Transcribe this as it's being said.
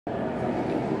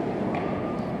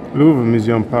Louvre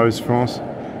Museum, Paris, France.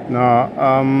 Now,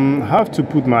 I have to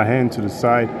put my hand to the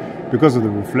side because of the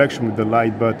reflection with the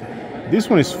light, but this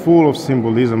one is full of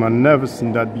symbolism. I've never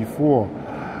seen that before,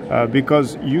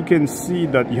 because you can see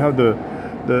that you have the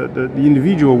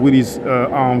individual with his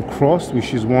arm crossed,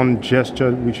 which is one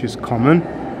gesture which is common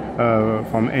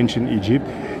from ancient Egypt,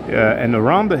 and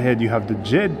around the head you have the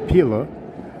jade pillar,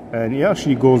 and it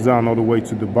actually goes down all the way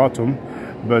to the bottom,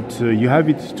 but you have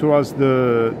it towards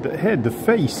the head, the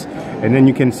face, and then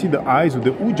you can see the eyes with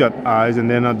the Ujat eyes, and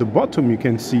then at the bottom you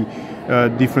can see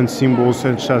different symbols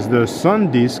such as the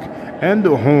sun disk and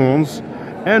the horns,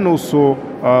 and also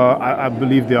I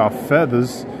believe there are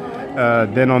feathers.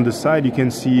 Then on the side you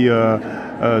can see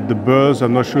the birds.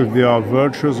 I'm not sure if they are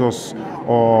vultures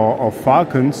or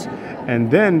falcons.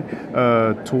 And then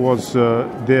towards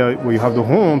there where you have the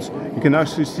horns, you can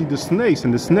actually see the snakes.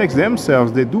 And the snakes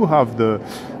themselves, they do have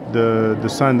the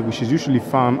sign which is usually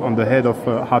found on the head of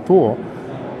Hathor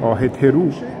or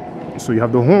Heteru. So you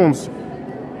have the horns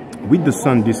with the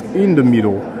sun disk in the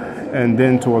middle. And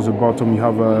then towards the bottom you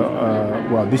have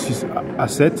well, this is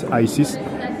Aset, Isis,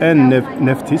 and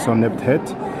Nephthys or Nephtet.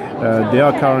 They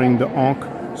are carrying the Ankh.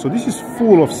 So this is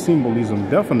full of symbolism,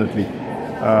 definitely.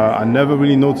 I never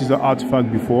really noticed the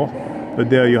artifact before, but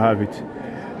there you have it.